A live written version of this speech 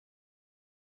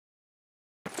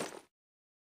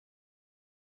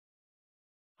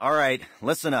All right,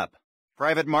 listen up.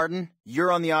 Private Martin,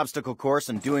 you're on the obstacle course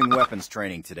and doing weapons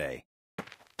training today.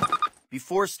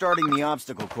 Before starting the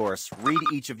obstacle course, read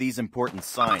each of these important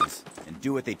signs and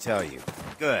do what they tell you.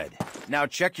 Good. Now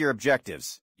check your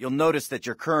objectives. You'll notice that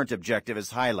your current objective is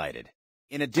highlighted.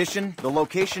 In addition, the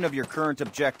location of your current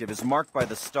objective is marked by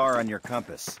the star on your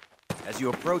compass. As you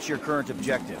approach your current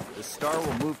objective, the star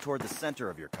will move toward the center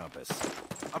of your compass.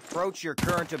 Approach your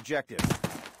current objective.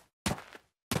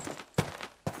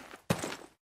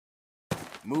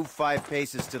 Move 5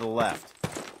 paces to the left.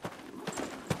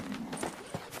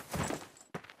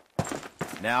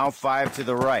 Now 5 to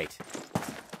the right.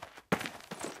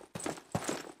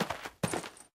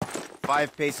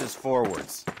 5 paces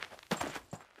forwards.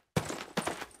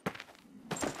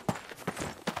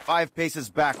 5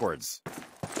 paces backwards.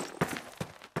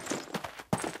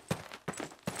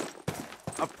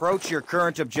 Approach your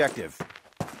current objective.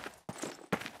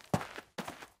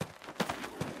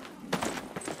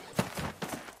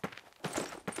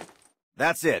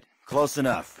 That's it. Close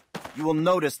enough. You will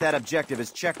notice that objective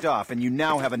is checked off and you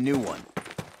now have a new one.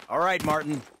 All right,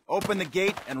 Martin. Open the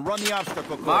gate and run the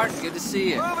obstacle course. Martin, good to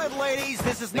see you. Move it, ladies.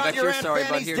 This is They not got your your Aunt sorry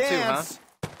butt Fanny's here dance. too,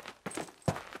 huh?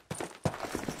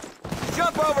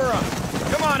 Jump over him.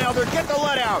 Come on, Elder. Get the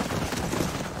lead out.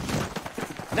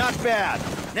 Not bad.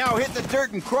 Now hit the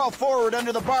dirt and crawl forward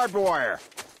under the barbed wire.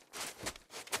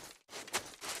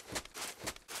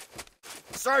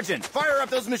 Sergeant, fire up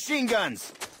those machine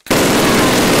guns.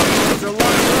 Those are long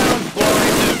rounds,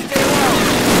 boys. Stay low.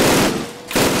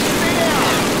 Stay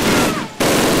down.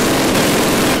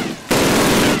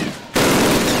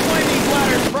 Climb these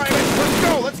ladders, privates. Let's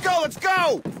go, let's go, let's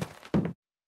go!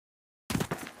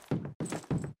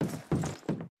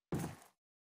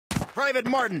 Private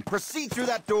Martin, proceed through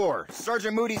that door.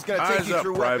 Sergeant Moody's gonna take you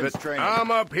through weapons training. I'm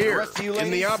up here, The rest of you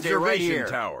in the ladies, stay right observation here.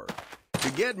 tower.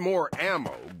 To get more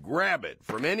ammo, grab it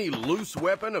from any loose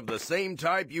weapon of the same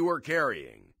type you are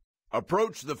carrying.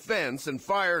 Approach the fence and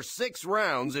fire 6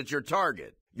 rounds at your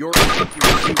target. Your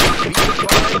accuracy will be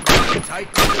defined by the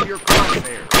tightness of your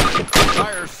crosshair.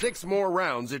 Fire 6 more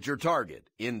rounds at your target,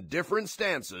 in different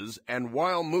stances and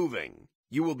while moving.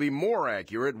 You will be more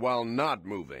accurate while not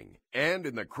moving, and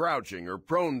in the crouching or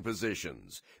prone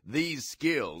positions. These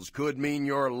skills could mean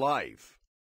your life.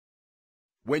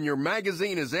 When your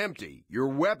magazine is empty, your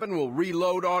weapon will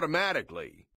reload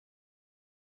automatically.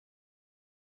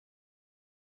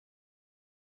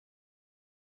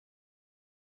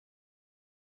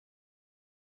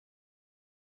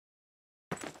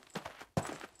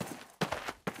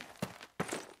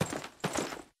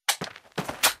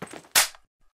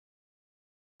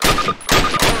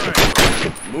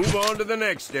 Move on to the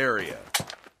next area.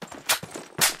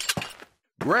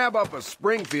 Grab up a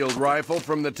Springfield rifle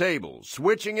from the table,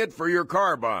 switching it for your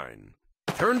carbine.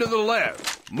 Turn to the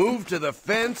left, move to the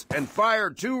fence, and fire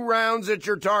 2 rounds at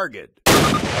your target. Now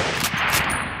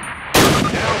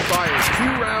fire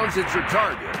 2 rounds at your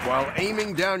target while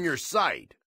aiming down your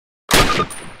sight.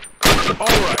 Alright,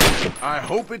 I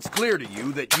hope it's clear to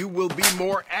you that you will be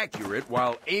more accurate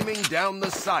while aiming down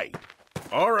the sight.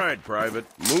 Alright, Private,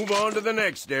 move on to the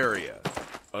next area.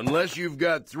 Unless you've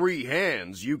got 3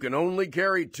 hands, you can only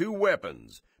carry 2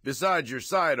 weapons, besides your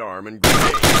sidearm and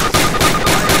grenade.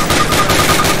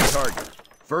 Target.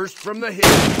 First from the hip,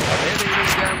 then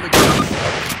aiming down the gun.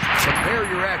 Compare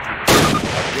your accuracy.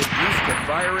 Get used to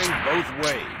firing both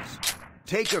ways.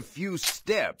 Take a few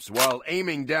steps while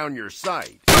aiming down your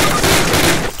sight.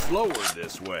 Slower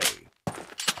this way.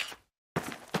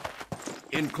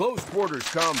 In close quarters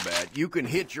combat, you can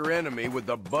hit your enemy with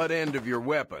the butt end of your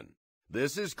weapon.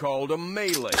 This is called a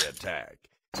melee attack.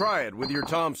 Try it with your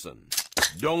Thompson.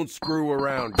 Don't screw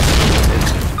around.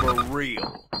 This is for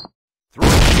real. Throw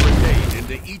a grenade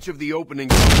into each of the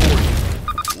openings before you.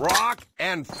 Rock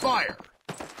and fire.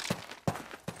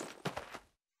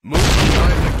 Move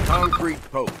behind the concrete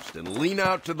post and lean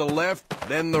out to the left,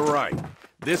 then the right.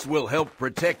 This will help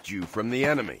protect you from the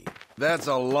enemy. That's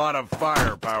a lot of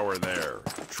firepower there.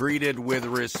 Treat it with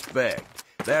respect.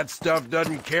 That stuff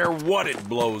doesn't care what it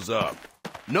blows up.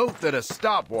 Note that a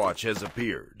stopwatch has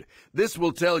appeared. This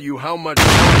will tell you how much time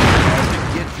you have to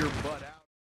get your butt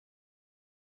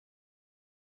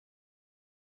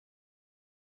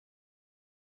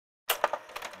out.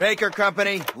 Baker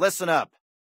Company, listen up.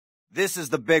 This is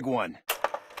the big one.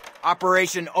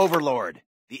 Operation Overlord,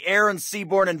 the air and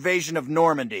seaborne invasion of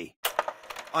Normandy.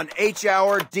 On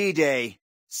H-Hour D-Day,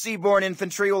 seaborne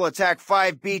infantry will attack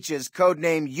 5 beaches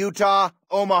codenamed Utah,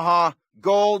 Omaha,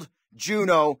 Gold,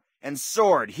 Juno, and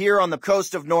Sword here on the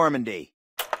coast of Normandy.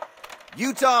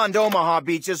 Utah and Omaha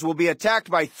beaches will be attacked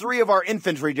by 3 of our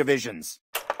infantry divisions.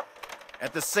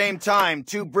 At the same time,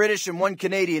 2 British and 1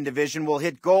 Canadian division will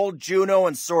hit Gold, Juno,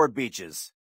 and Sword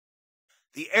beaches.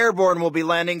 The Airborne will be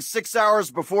landing 6 hours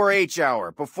before H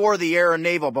hour, before the air and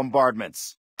naval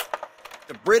bombardments.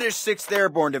 The British 6th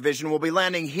Airborne Division will be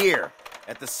landing here.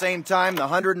 At the same time, the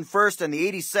 101st and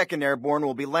the 82nd Airborne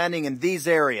will be landing in these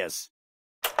areas.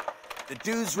 The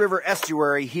Dews River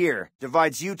estuary here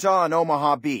divides Utah and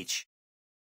Omaha Beach.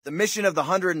 The mission of the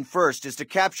 101st is to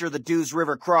capture the Dews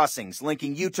River crossings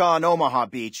linking Utah and Omaha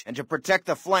Beach and to protect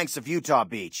the flanks of Utah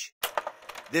Beach.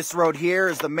 This road here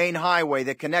is the main highway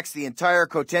that connects the entire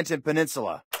Cotentin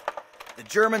Peninsula. The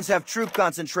Germans have troop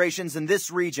concentrations in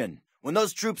this region. When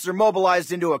those troops are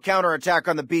mobilized into a counterattack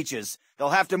on the beaches, they'll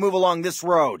have to move along this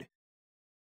road.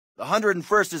 The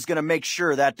 101st is going to make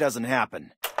sure that doesn't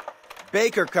happen.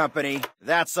 Baker Company,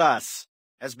 that's us,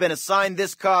 has been assigned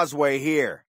this causeway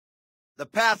here. The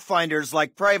Pathfinders,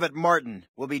 like Private Martin,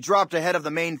 will be dropped ahead of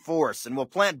the main force and will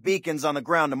plant beacons on the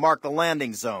ground to mark the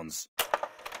landing zones.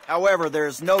 However, there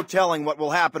is no telling what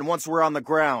will happen once we're on the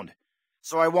ground,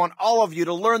 so I want all of you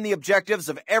to learn the objectives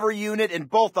of every unit in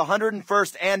both the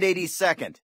 101st and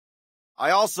 82nd.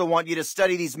 I also want you to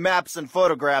study these maps and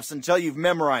photographs until you've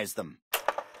memorized them.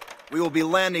 We will be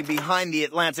landing behind the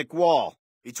Atlantic Wall,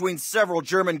 between several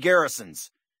German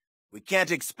garrisons. We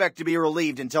can't expect to be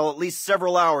relieved until at least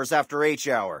several hours after H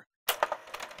hour.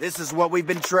 This is what we've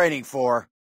been training for.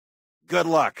 Good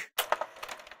luck.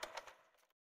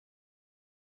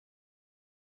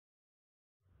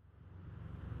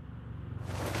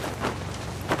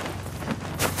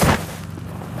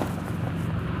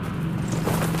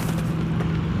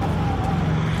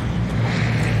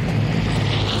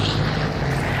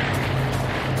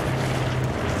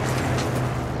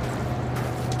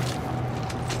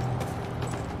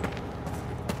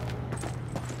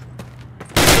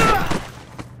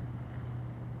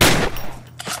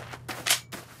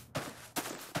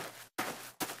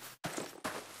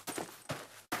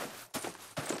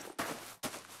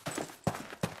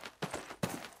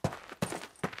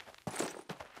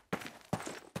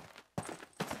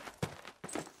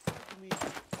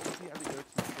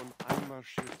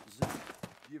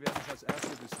 Wir werden es als Erste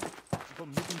wissen. Sie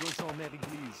kommen mitten durch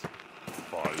Saint-Mary-Glise.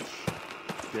 Falsch.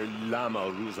 Der Lama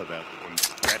Roosevelt und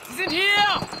Sie sind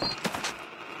hier!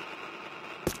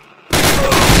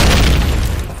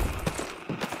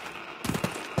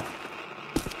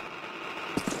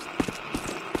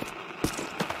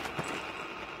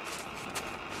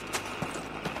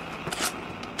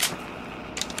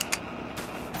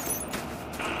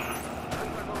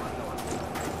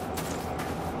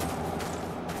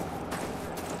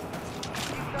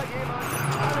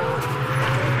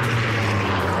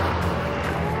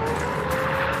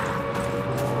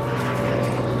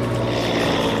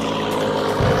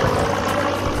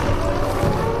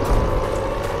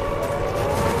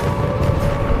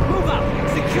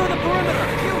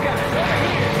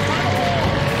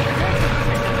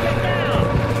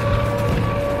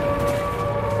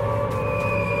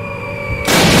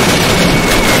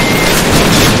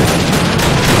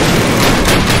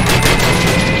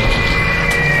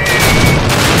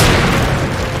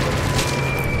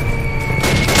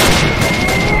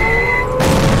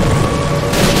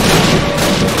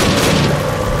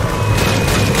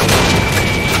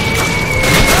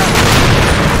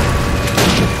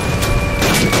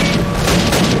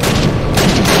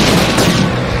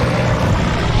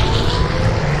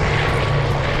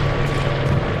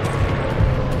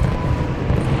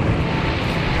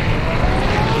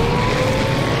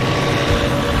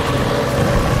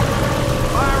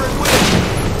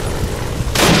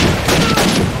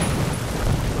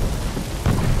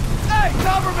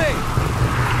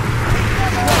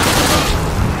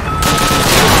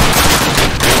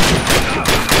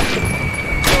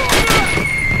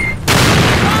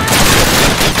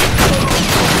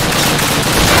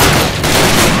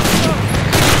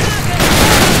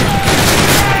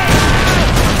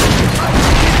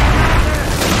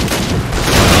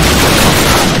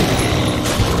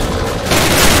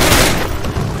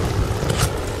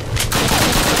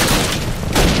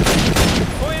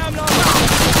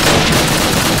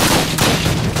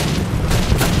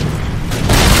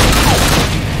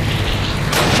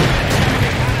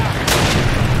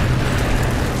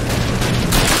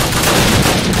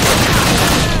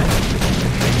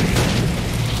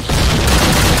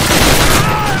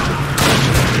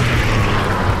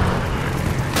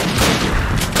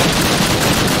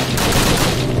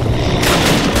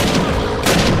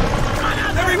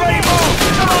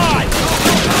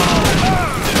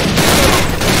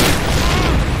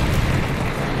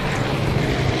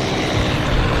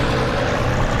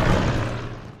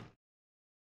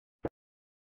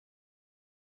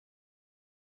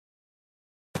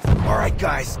 Alright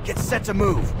guys, get set to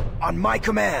move. On my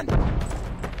command.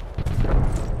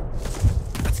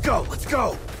 Let's go, let's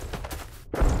go!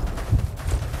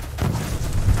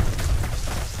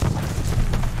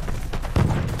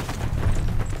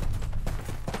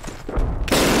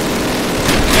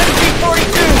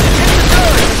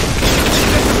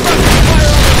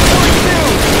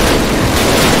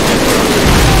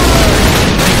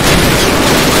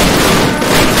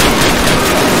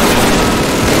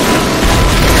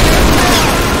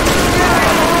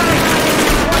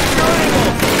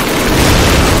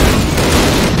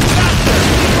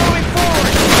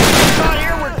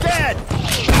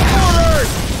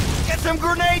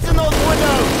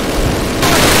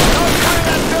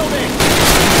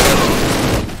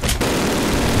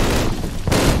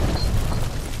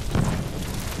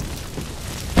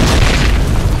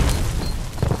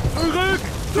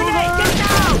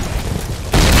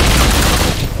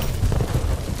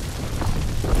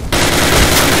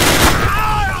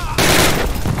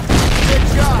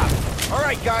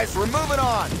 Guys, we're moving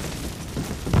on!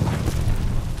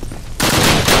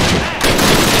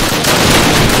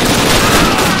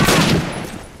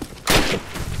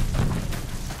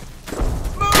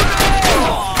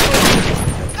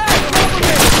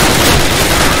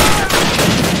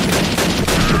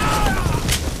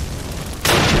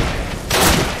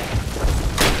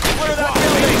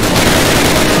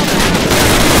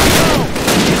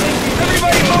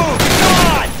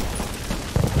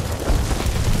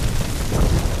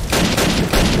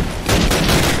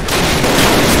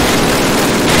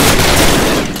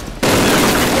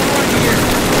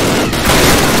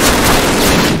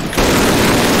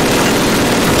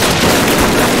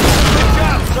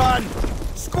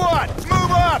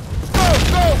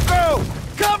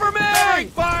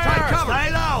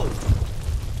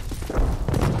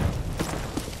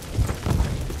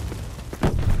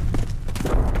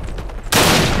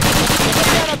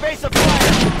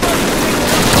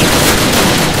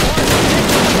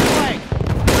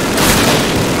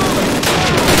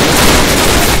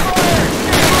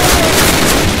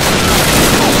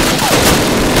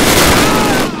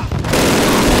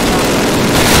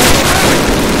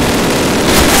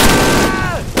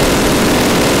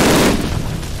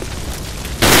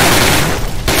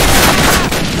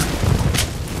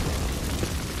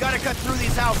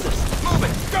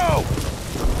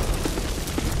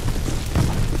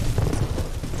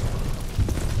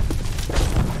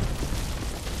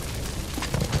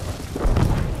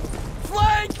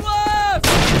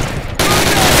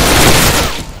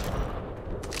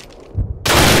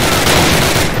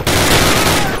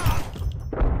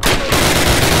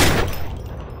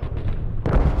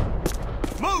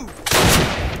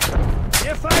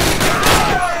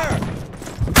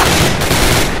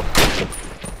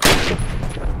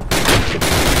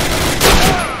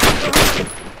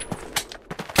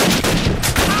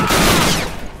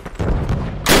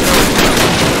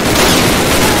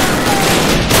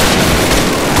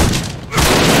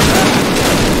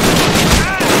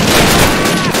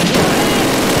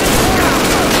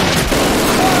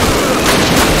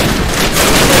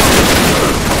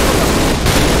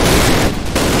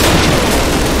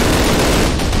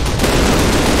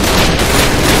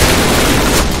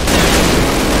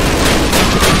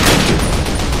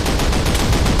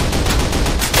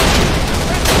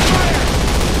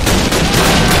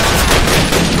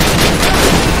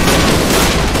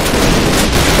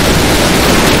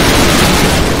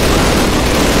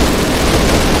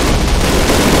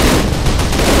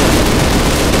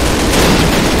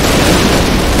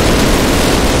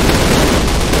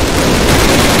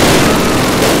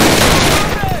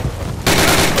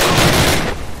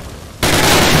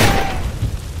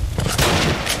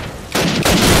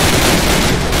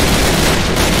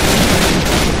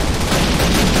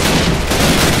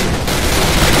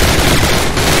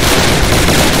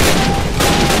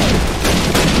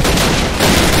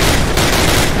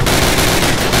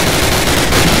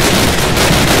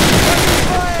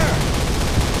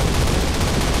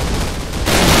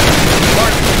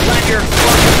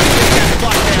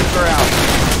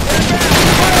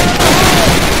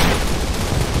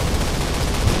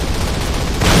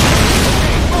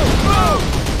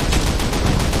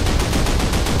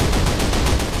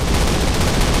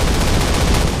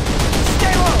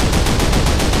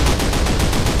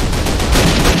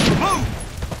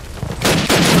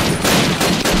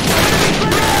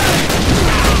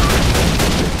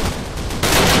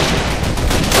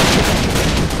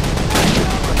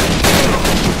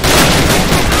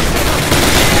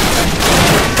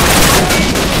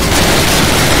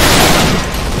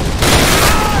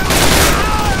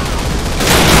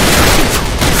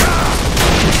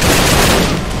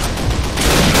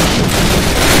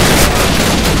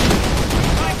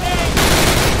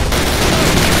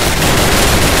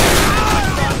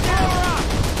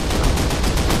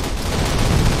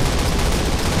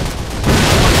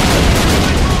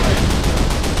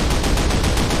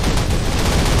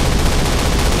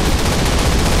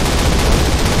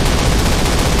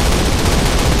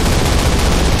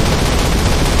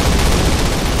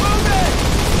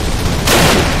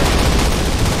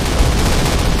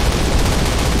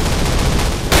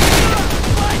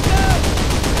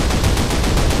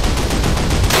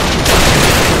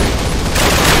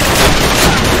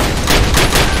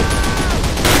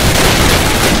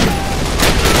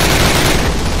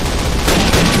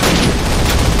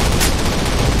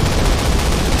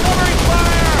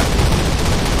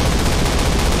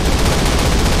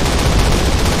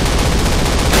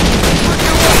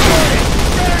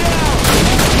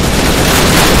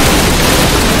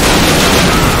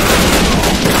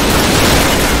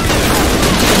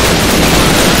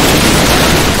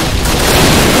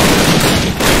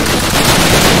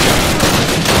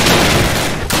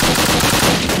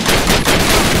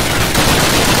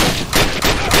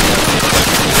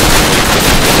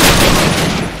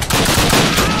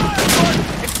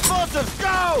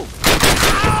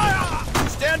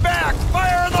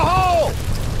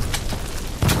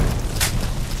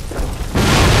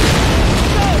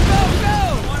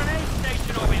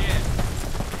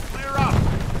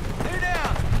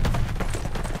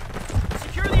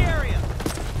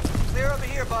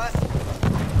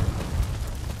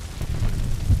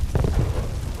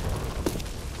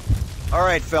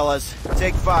 Alright, fellas.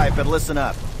 Take 5, but listen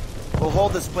up. We'll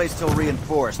hold this place till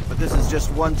reinforced, but this is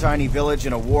just one tiny village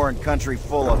in a warring country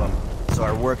full of them, so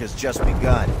our work has just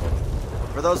begun.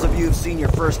 For those of you who've seen your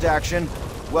first action,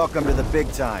 welcome to the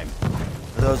big time.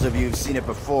 For those of you who've seen it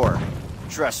before,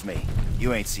 trust me,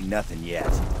 you ain't seen nothing yet.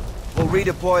 We'll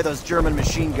redeploy those German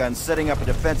machine guns, setting up a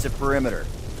defensive perimeter.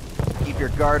 Keep your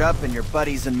guard up and your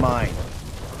buddies in mind.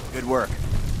 Good work.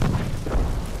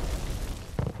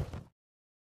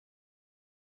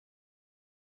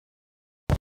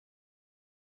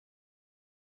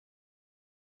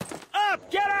 Up!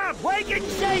 Get up! Wake and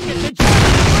shake it! The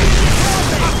Germans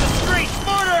Off the streets!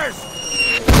 Mortars!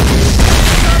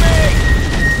 coming!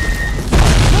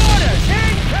 Mortars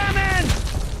incoming!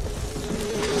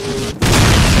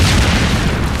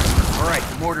 Alright,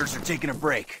 the mortars are taking a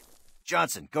break.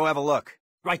 Johnson, go have a look.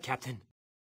 Right, Captain.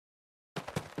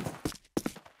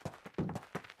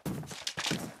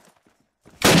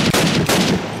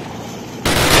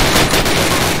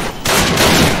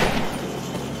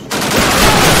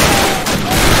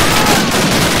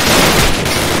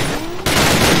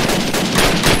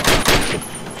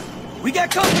 We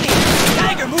got company!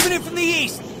 Tiger moving in from the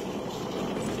east!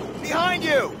 Behind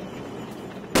you!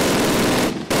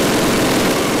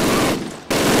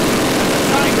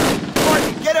 Tiger!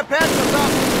 Martin, get a pencil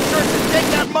off the church and take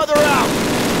that mother out!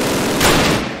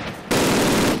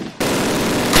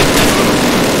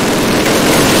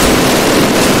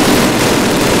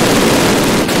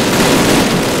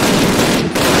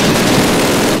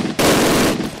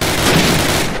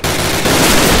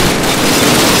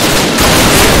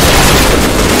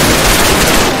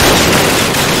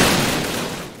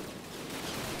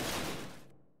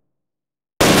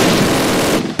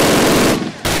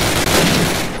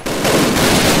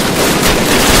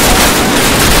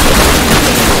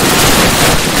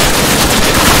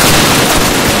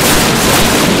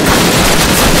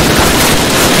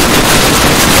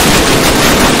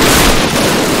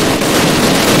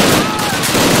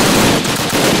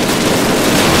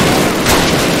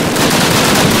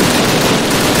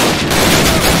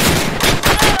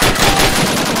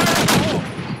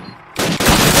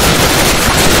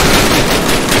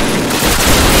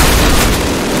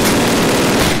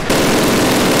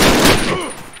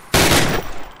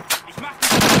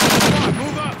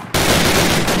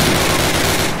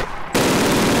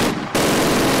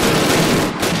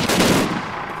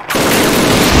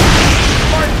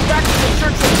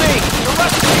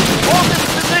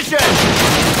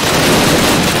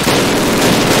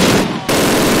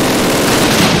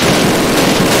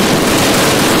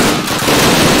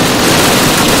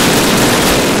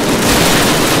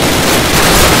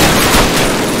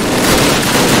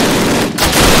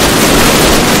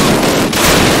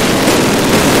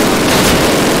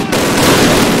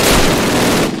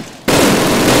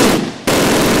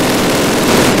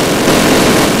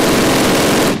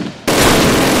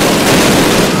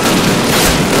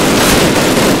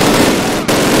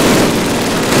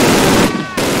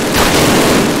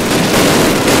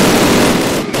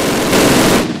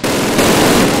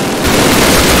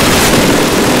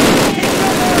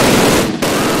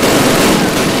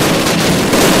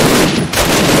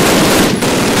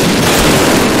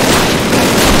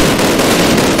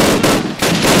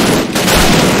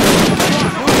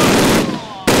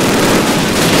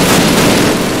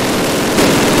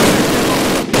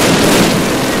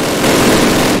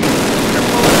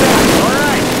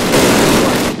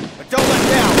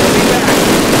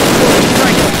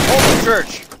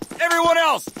 Church. Everyone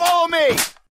else, follow me!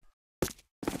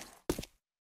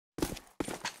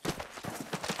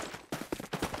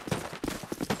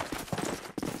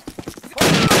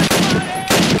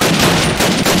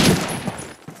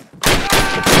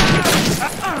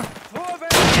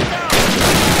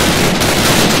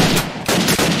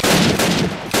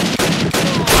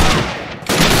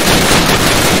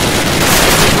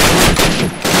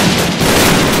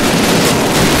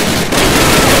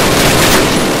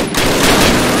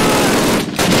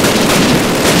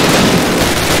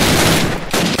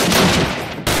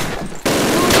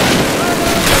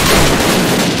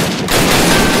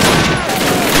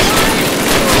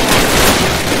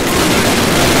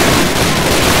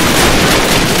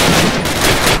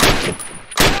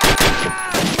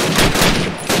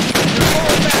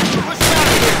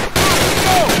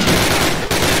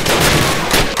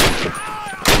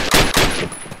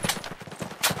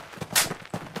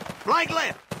 Flank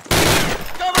left!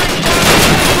 Go right down!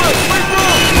 Quick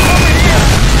room! Over here!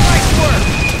 Nice work!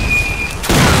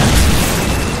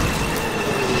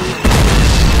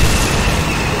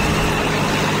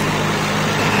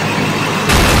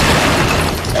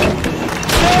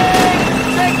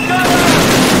 Take cover!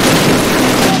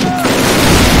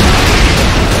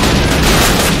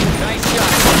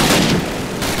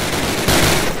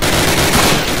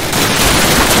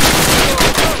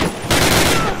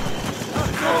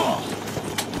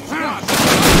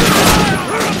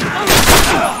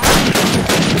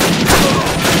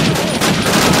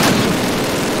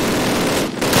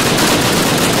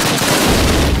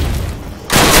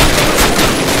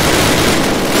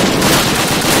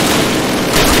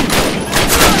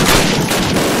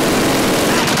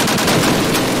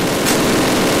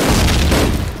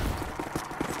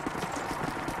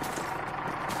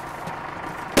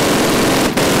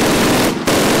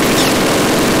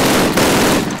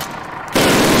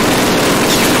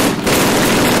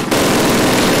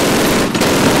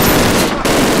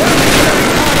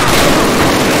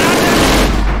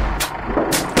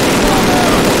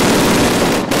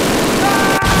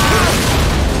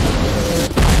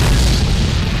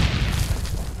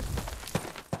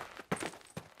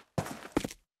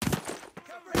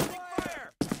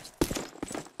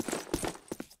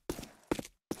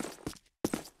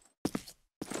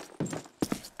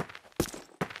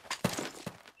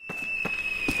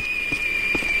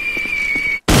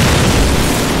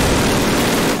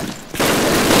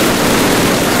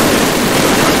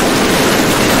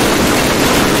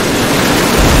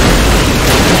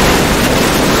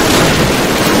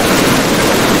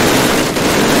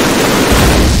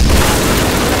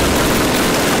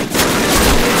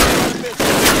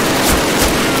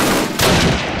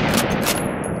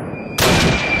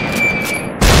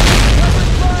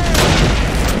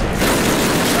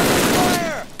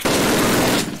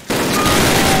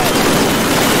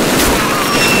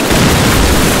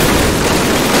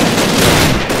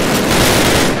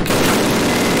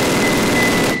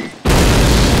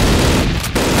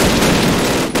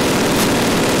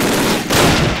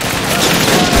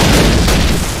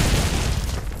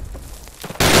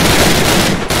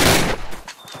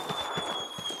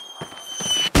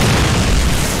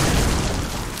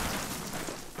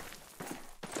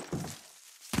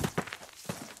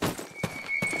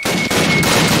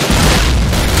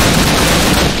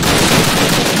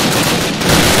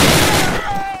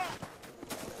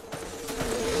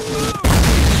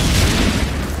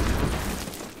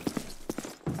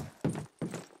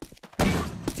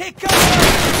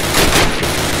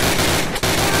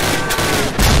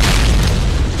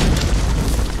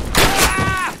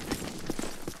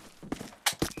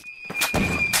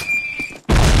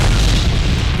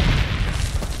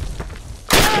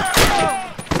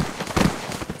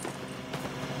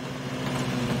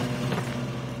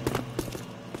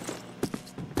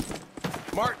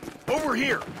 Martin, over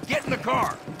here! Get in the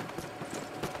car!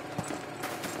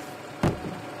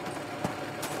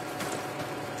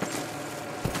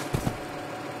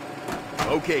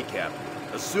 Okay, Captain.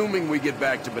 Assuming we get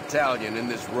back to battalion in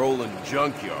this rolling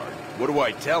junkyard, what do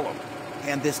I tell them?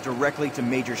 Hand this directly to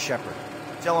Major Shepard.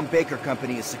 Tell him Baker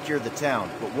Company has secured the town,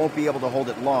 but won't be able to hold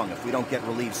it long if we don't get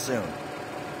relieved soon.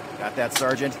 Got that,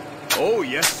 Sergeant? Oh,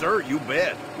 yes, sir, you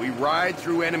bet. We ride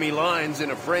through enemy lines in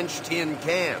a French tin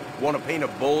can. Want to paint a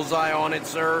bullseye on it,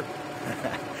 sir?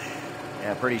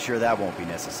 Yeah, pretty sure that won't be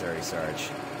necessary, Sarge.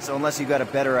 So unless you've got a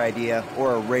better idea,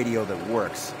 or a radio that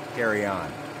works, carry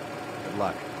on. Good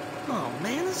luck. Oh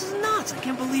man, this is nuts. I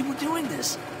can't believe we're doing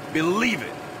this. Believe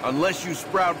it, unless you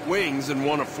sprout wings and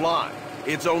want to fly.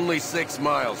 It's only 6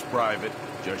 miles, Private.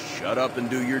 Just shut up and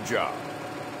do your job.